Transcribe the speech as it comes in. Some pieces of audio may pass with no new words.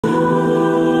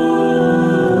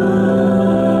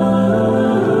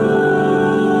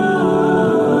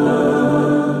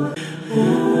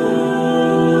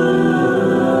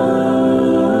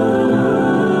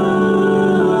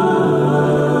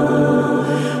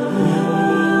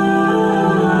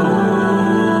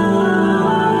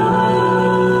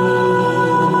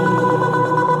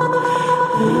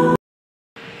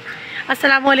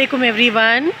Assalamualaikum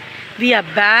everyone. We are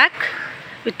back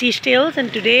with Tish Tales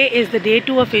and today is the day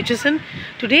 2 of Aitchison.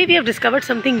 Today we have discovered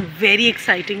something very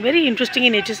exciting, very interesting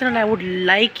in Aitchison, and I would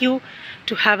like you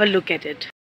to have a look at it.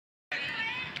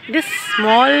 This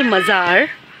small mazar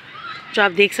जो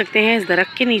आप देख सकते हैं इस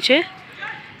दरख्त के नीचे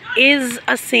is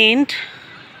a saint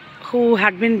who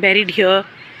had been buried here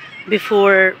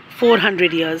before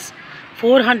 400 years.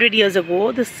 400 years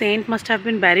ago the saint must have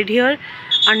been buried here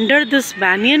under this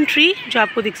banyan tree जो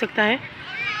आपको दिख सकता है,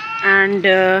 and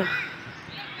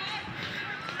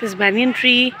this banyan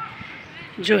tree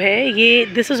जो है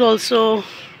ये this is also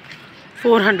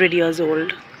 400 years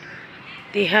old.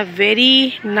 They have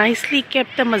very nicely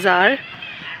kept the mazar.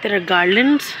 There are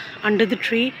garlands under the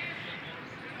tree.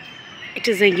 It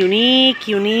is a unique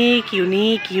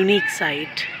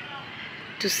sight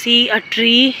to see a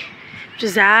tree which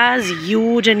is as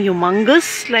huge and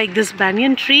humongous like this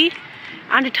banyan tree,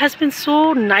 and it has been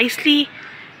so nicely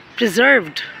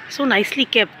preserved, so nicely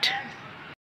kept.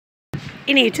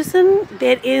 In Aitchison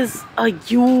there is a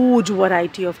huge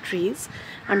variety of trees,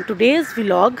 and today's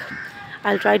vlog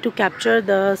I'll try to capture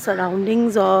the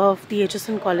surroundings of the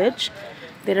Aitchison College.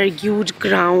 There are huge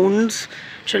grounds,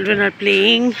 children are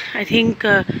playing. I think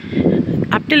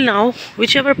up till now,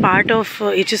 whichever part of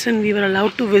Aitchison we were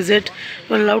allowed to visit,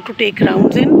 we were allowed to take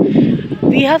rounds in,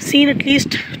 we have seen at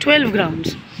least 12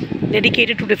 grounds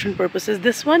dedicated to different purposes.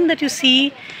 This one that you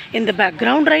see in the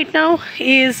background right now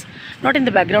is not in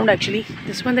the background actually.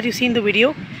 This one that you see in the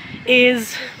video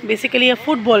is basically a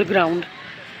football ground,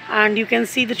 and you can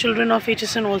see the children of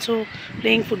Aitchison also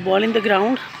playing football in the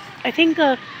ground. I think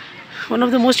one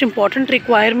of the most important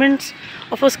requirements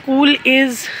of a school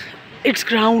is its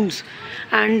grounds,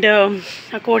 and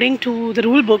according to the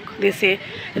rule book they say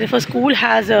that if a school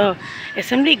has a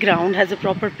assembly ground, has a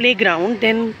proper playground,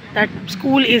 then that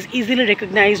school is easily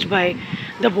recognized by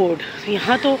the board.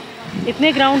 यहाँ तो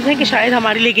इतने grounds हैं कि शायद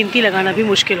हमारे लिए गिनती लगाना भी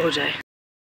मुश्किल हो जाए.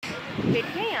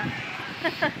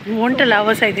 Won't allow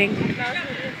us, I think.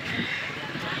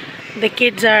 The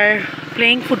kids are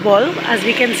playing football, as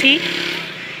we can see.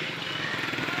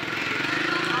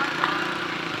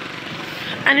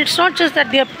 And it's not just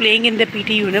that they are playing in their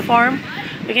PT uniform.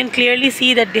 We can clearly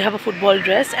see that they have a football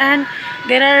dress, and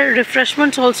there are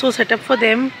refreshments also set up for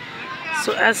them.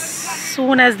 So as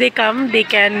soon as they come, they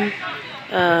can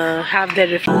have their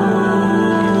refreshments.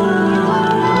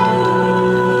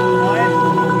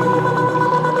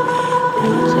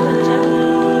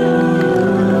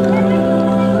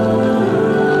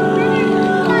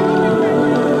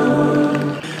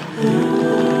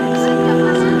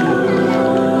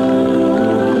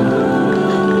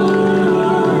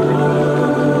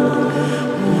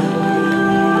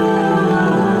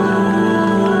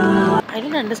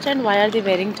 Understand why are they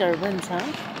wearing turbans, huh?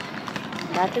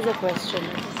 That is a question.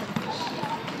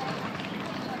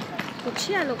 Kuch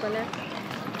yellow color.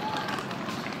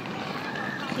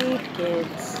 Cute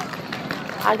kids.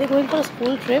 Are they going for a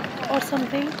school trip or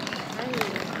something?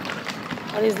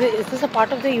 Or is this a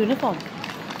part of their uniform?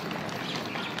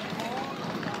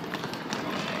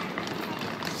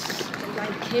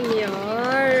 Like him,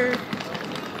 yaar.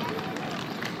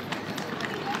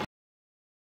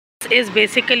 Is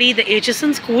basically the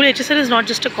Aitchison School. Aitchison is not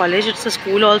just a college, it's a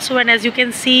school also, and as you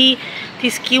can see,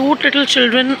 these cute little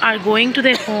children are going to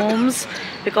their homes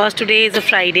because today is a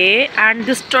Friday, and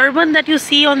this turban that you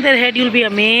see on their head, you'll be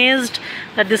amazed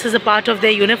that this is a part of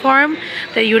their uniform.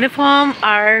 Their uniform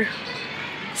are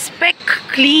speck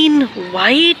clean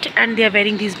white, and they are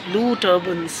wearing these blue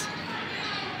turbans.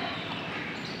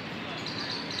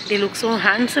 They look so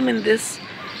handsome in this.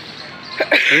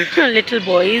 Little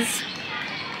boys.